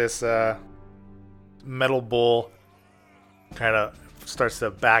 so this metal bull kind of starts to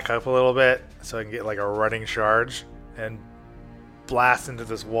back up a little bit so I can get like a running charge and blast into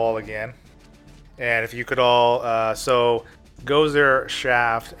this wall again. And if you could all, so Gozer,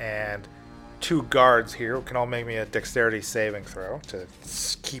 Shaft, and 2 guards here can all make me a dexterity saving throw to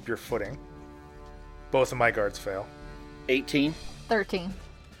keep your footing. Both of my guards fail. 18. 13.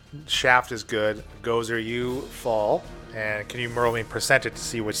 Shaft is good. Gozer, you fall. And can you roll me percentage to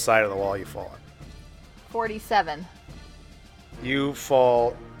see which side of the wall you fall on? 47. You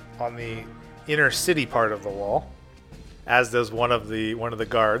fall on the inner city part of the wall, as does one of the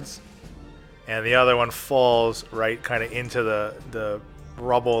guards. And the other one falls right kind of into the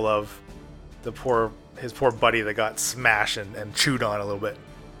rubble of his poor buddy that got smashed and chewed on a little bit.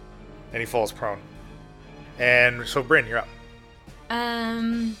 And he falls prone. And so, Bryn, you're up.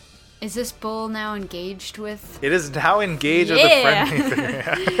 Is this bull now engaged with? It is now engaged as a friendly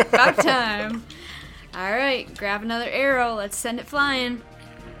thing. About time. Alright, grab another arrow. Let's send it flying.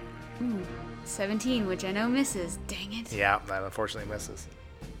 Ooh, 17, which I know misses. Dang it. Yeah, that unfortunately misses.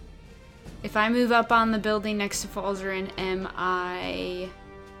 If I move up on the building next to Falzarin, am I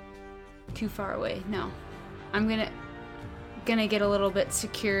too far away? No. I'm gonna get a little bit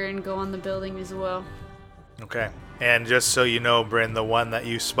secure and go on the building as well. Okay. And just so you know, Bryn, the one that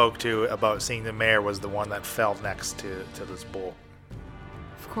you spoke to about seeing the mayor was the one that fell next to this bull.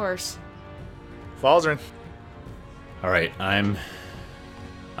 Of course. Falzarin. All right, I'm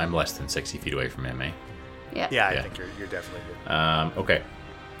less than 60 feet away from him, eh? Yeah. Yeah, I think you're definitely good. Okay.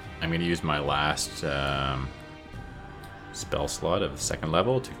 I'm going to use my last spell slot of the 2nd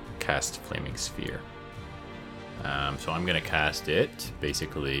level to cast Flaming Sphere. So I'm going to cast it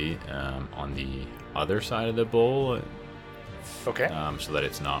basically on the other side of the bull. Okay. So that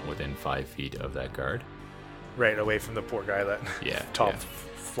it's not within 5 feet of that guard. Right, away from the poor guy that Tom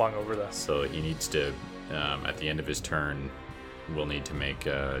flung over the... So he needs to, at the end of his turn, will need to make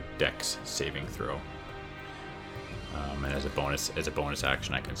a Dex saving throw. And as a bonus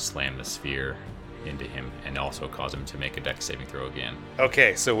action, I can slam the sphere into him and also cause him to make a Dex saving throw again.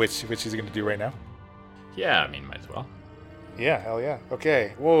 Okay, so which he's going to do right now? Yeah, I mean, might as well. Yeah, hell yeah.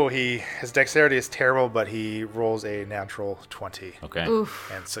 Okay. Whoa, his dexterity is terrible, but he rolls a natural 20. Okay.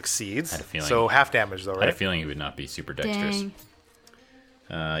 Oof. And succeeds. Had a feeling. So half damage though, I had a right? feeling he would not be super dexterous.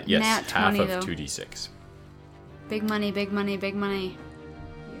 Dang. Yes, Nat half 20 of though. 2d6. Big money, big money, big money.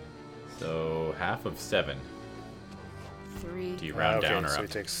 So half of 7. 3. Do you round down or so up? he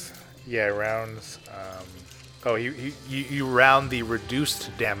takes... Yeah, rounds... you round the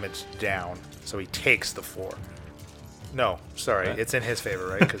reduced damage down, so he takes the 4. No, sorry, it's in his favor,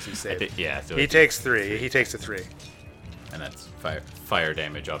 right? Because he saved. So he takes 3. He takes a 3. And that's fire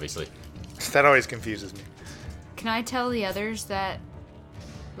damage, obviously. That always confuses me. Can I tell the others that,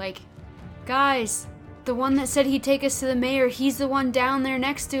 like, guys, the one that said he'd take us to the mayor, he's the one down there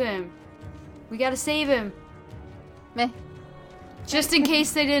next to him. We gotta save him. Meh. Just in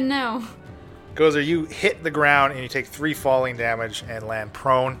case they didn't know. Gozer, you hit the ground and you take 3 falling damage and land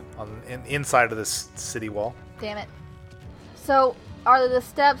prone inside of this city wall. Damn it. So, are the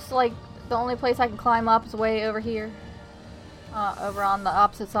steps, like, the only place I can climb up is way over here? Over on the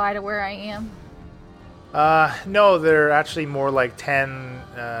opposite side of where I am? No, they're actually more like 10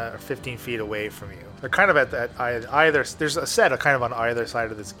 or 15 feet away from you. They're kind of at either... There's a set kind of on either side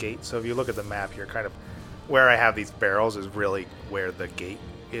of this gate, so if you look at the map here, kind of where I have these barrels is really where the gate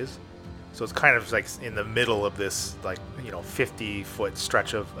is. So it's kind of like in the middle of this, like, 50-foot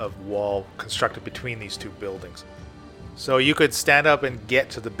stretch of wall constructed between these 2 buildings. So you could stand up and get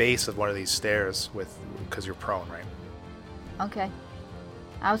to the base of one of these stairs because you're prone, right? Okay.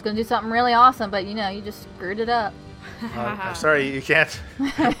 I was going to do something really awesome, but, you just screwed it up. I'm sorry, you can't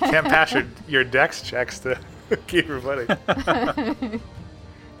pass your dex checks to keep your footing.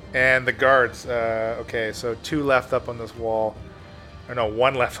 And the guards, okay, so 2 left up on this wall. Or no,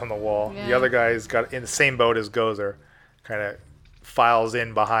 one left on the wall. Yeah. The other guy's got in the same boat as Gozer. Kind of files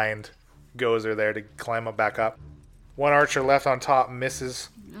in behind Gozer there to climb up back up. One archer left on top misses.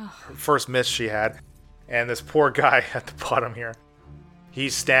 Her first miss she had. And this poor guy at the bottom here, he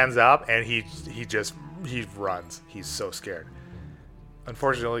stands up and he runs. He's so scared.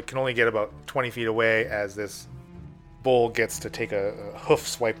 Unfortunately, can only get about 20 feet away as this bull gets to take a hoof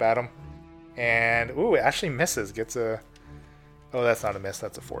swipe at him. And, ooh, it actually misses. Gets a... Oh, that's not a miss.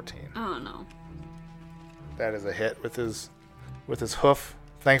 That's a 14. Oh, no. That is a hit with his hoof.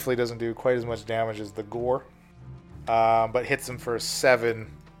 Thankfully, doesn't do quite as much damage as the gore. But hits him for 7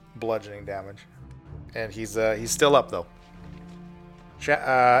 bludgeoning damage. And he's still up, though.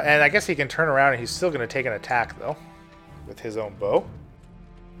 And I guess he can turn around and he's still going to take an attack, though. With his own bow.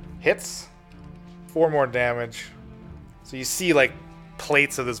 Hits. 4 more damage. So you see, like,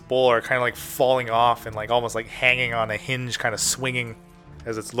 plates of this bull are kind of, like, falling off and, like, almost, like, hanging on a hinge, kind of swinging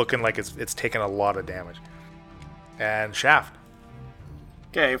as it's looking like it's taken a lot of damage. And Shaft.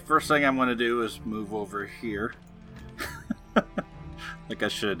 Okay, first thing I'm going to do is move over here. Like I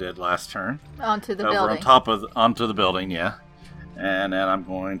should have did last turn. Onto the Over building. onto the building, yeah. And then I'm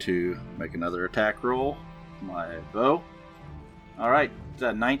going to make another attack roll. My bow. All right,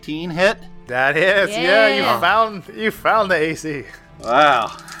 19 hit. That is, Yeah. you found the AC.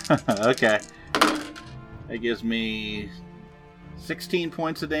 Wow. Okay. That gives me 16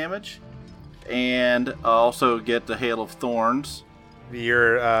 points of damage, and I also get the hail of thorns.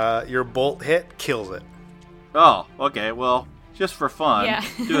 Your bolt hit kills it. Oh, okay. Well, just for fun, Yeah.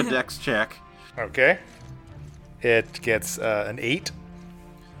 do a dex check. Okay. It gets an 8.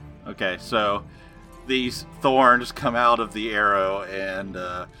 Okay, so these thorns come out of the arrow and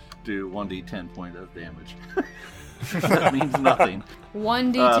do 1d10 point of damage. That means nothing.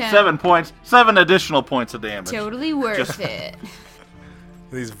 1d10. 7 additional points of damage. Totally worth it.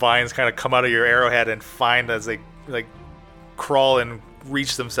 These vines kind of come out of your arrowhead and find as they like crawl and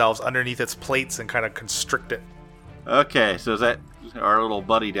reach themselves underneath its plates and kind of constrict it. Okay, so is that our little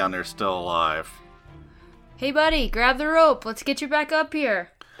buddy down there still alive? Hey, buddy, grab the rope. Let's get you back up here.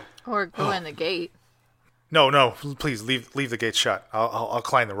 Or go in the gate. No, please leave the gate shut. I'll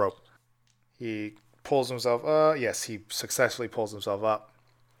climb the rope. He pulls himself. Yes, he successfully pulls himself up,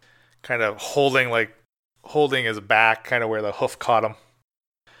 kind of holding his back, kind of where the hoof caught him.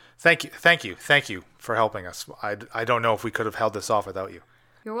 Thank you for helping us. I don't know if we could have held this off without you.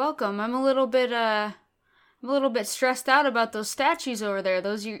 You're welcome. I'm a little bit stressed out about those statues over there.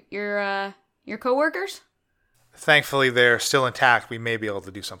 Those your coworkers? Thankfully, they're still intact. We may be able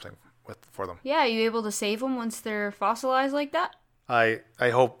to do something for them. Yeah, are you able to save them once they're fossilized like that? I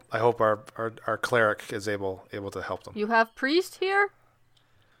hope our cleric is able to help them. You have priest here?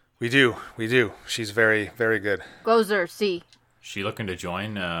 We do. She's very, very good. Gozer, see. She looking to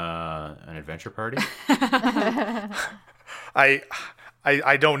join an adventure party? I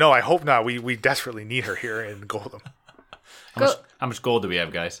don't know. I hope not. We desperately need her here in Goldham. How much gold do we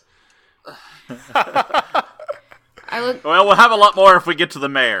have, guys? Well, we'll have a lot more if we get to the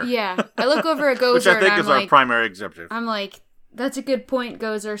mayor. Yeah, I look over at Gozer Which I think and is our primary objective. I'm like, that's a good point,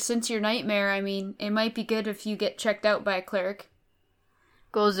 Gozer. Since you're nightmare, I mean, it might be good if you get checked out by a cleric.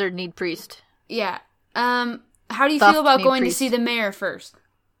 Gozer need priest. Yeah. How do you Stuffed feel about need going priest. to see the mayor first?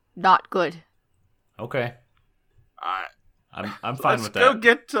 Not good. Okay. I'm fine with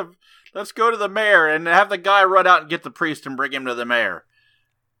Let's that. Let's go to the mayor and have the guy run out and get the priest and bring him to the mayor.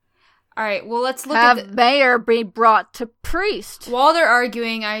 All right, well, let's look Have at the... mayor be brought to priest. While they're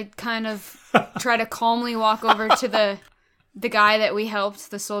arguing, I kind of try to calmly walk over to the guy that we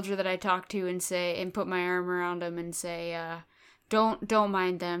helped, the soldier that I talked to, and put my arm around him and say, don't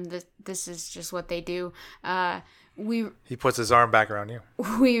mind them. This is just what they do. He puts his arm back around you.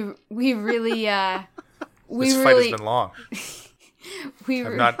 We really This fight has been long. we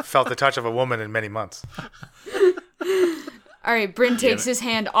I've not felt the touch of a woman in many months. All right, Bryn takes his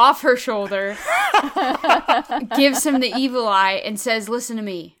hand off her shoulder, gives him the evil eye, and says, "Listen to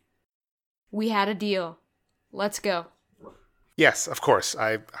me. We had a deal. Let's go." Yes, of course.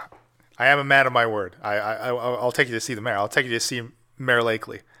 I am a man of my word. I'll take you to see the mayor. I'll take you to see Mayor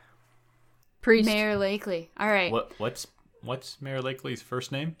Lakely. Priest. Mayor Lakely. All right. What's Mayor Lakely's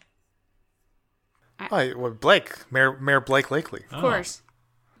first name? Blake. Mayor Blake Lakely. Of course.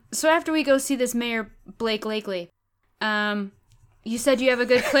 So after we go see this Mayor Blake Lakely, you said you have a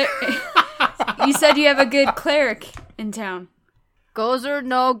good you said you have a good cleric in town. Gozer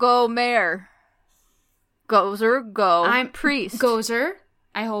no go mayor. Gozer go priest. Gozer.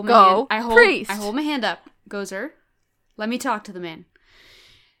 I hold my Go hand. priest. I hold my hand up. Gozer, let me talk to the man.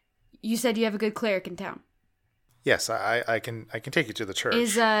 You said you have a good cleric in town. Yes, I can take you to the church.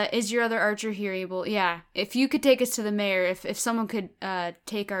 Is your other archer here able? Yeah, if you could take us to the mayor, if someone could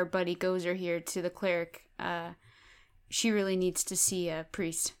take our buddy Gozer here to the cleric, she really needs to see a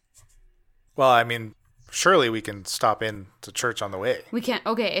priest. Well, I mean, surely we can stop in to church on the way. We can't.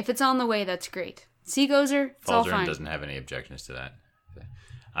 Okay, if it's on the way, that's great. See, Gozer, it's all Falzarin fine. doesn't have any objections to that.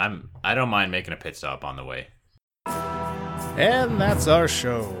 I don't mind making a pit stop on the way. And that's our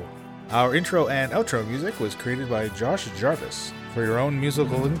show. Our intro and outro music was created by Josh Jarvis. For your own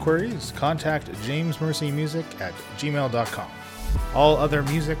musical inquiries, contact jamesmercymusic@gmail.com. All other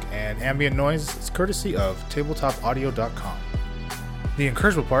music and ambient noise is courtesy of tabletopaudio.com. The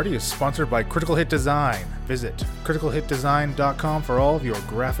IncorrigiBull Party is sponsored by Critical Hit Design. Visit criticalhitdesign.com for all of your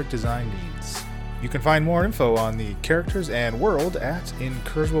graphic design needs. You can find more info on the characters and world at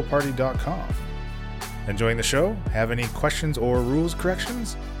IncorrigiBullParty.com. Enjoying the show? Have any questions or rules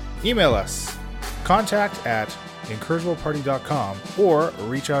corrections? Email us, contact@IncorrigiBullParty.com, or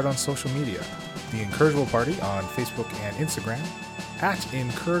reach out on social media. The IncorrigiBull Party on Facebook and Instagram,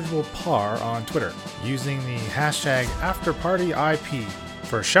 @IncorrigiBullPar on Twitter, using the hashtag AfterPartyIP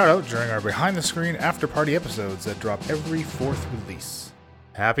for a shout out during our behind the screen after party episodes that drop every 4th release.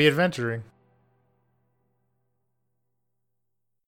 Happy adventuring!